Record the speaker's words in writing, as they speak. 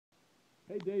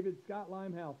Hey David, Scott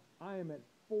Limehouse. I am at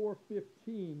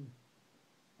 415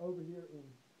 over here in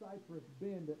Cypress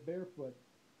Bend at Barefoot.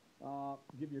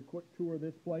 Give you a quick tour of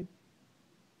this place.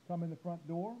 Come in the front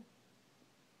door,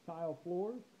 tile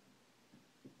floors.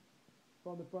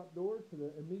 From the front door to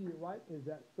the immediate right is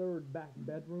that third back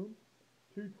bedroom.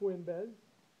 2 twin beds.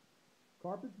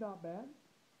 Carpet's not bad.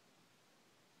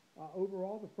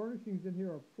 Overall, the furnishings in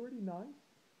here are pretty nice.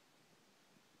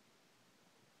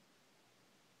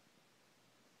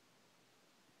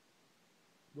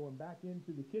 Going back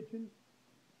into the kitchen.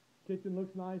 Kitchen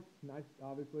looks nice. Nice,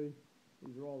 obviously.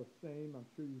 These are all the same. I'm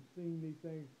sure you've seen these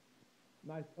things.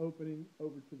 Nice opening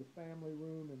over to the family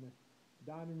room and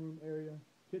the dining room area.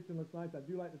 Kitchen looks nice. I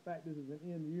do like the fact this is an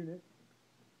end unit.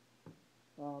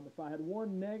 If I had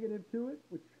one negative to it,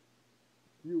 which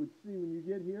you would see when you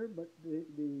get here, but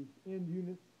the end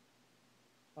units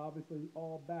obviously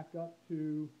all back up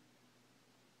to,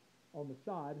 on the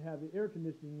side, have the air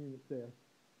conditioning units there.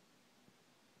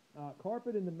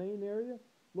 Carpet in the main area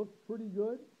looks pretty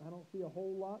good. I don't see a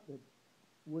whole lot that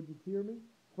would deter me.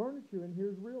 Furniture in here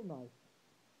is real nice.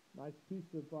 Nice piece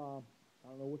of, I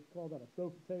don't know what you call that, a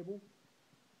sofa table.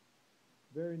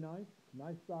 Very nice.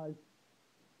 Nice size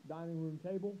dining room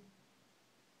table.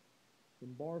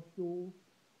 Some bar stools.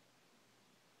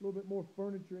 A little bit more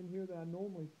furniture in here than I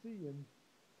normally see in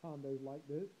condos like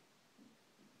this.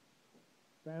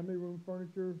 Family room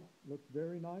furniture looks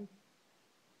very nice.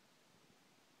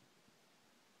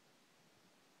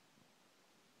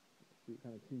 Let's see what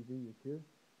kind of TV is here.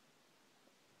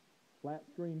 Flat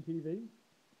screen TV.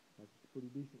 That's a pretty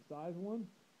decent size one.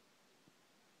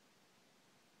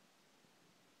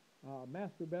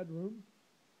 Master bedroom.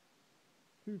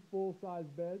 2 full-size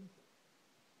beds.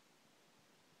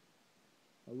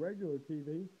 A regular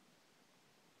TV.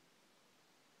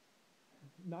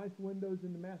 Nice windows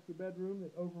in the master bedroom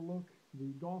that overlook the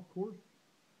golf course.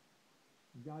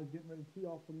 The guy's getting ready to tee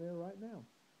off from there right now.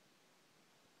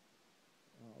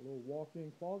 A little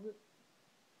walk-in closet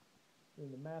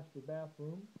in the master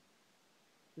bathroom.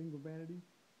 Single vanity,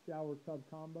 shower tub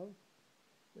combo.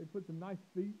 They put some nice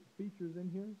features in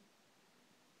here.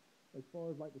 As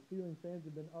far as like the ceiling fans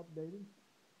have been updated.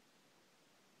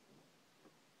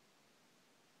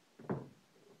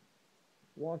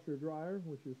 Washer dryer,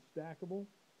 which is stackable.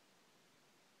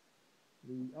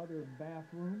 The other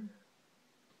bathroom.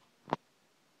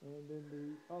 And then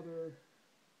the other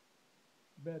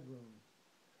bedroom.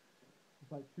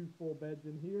 It's like 2 full beds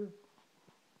in here.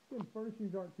 Again,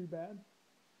 furnishings aren't too bad.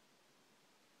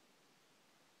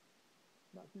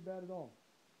 Not too bad at all.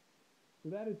 So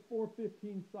that is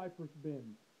 415 Cypress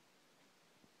Bend.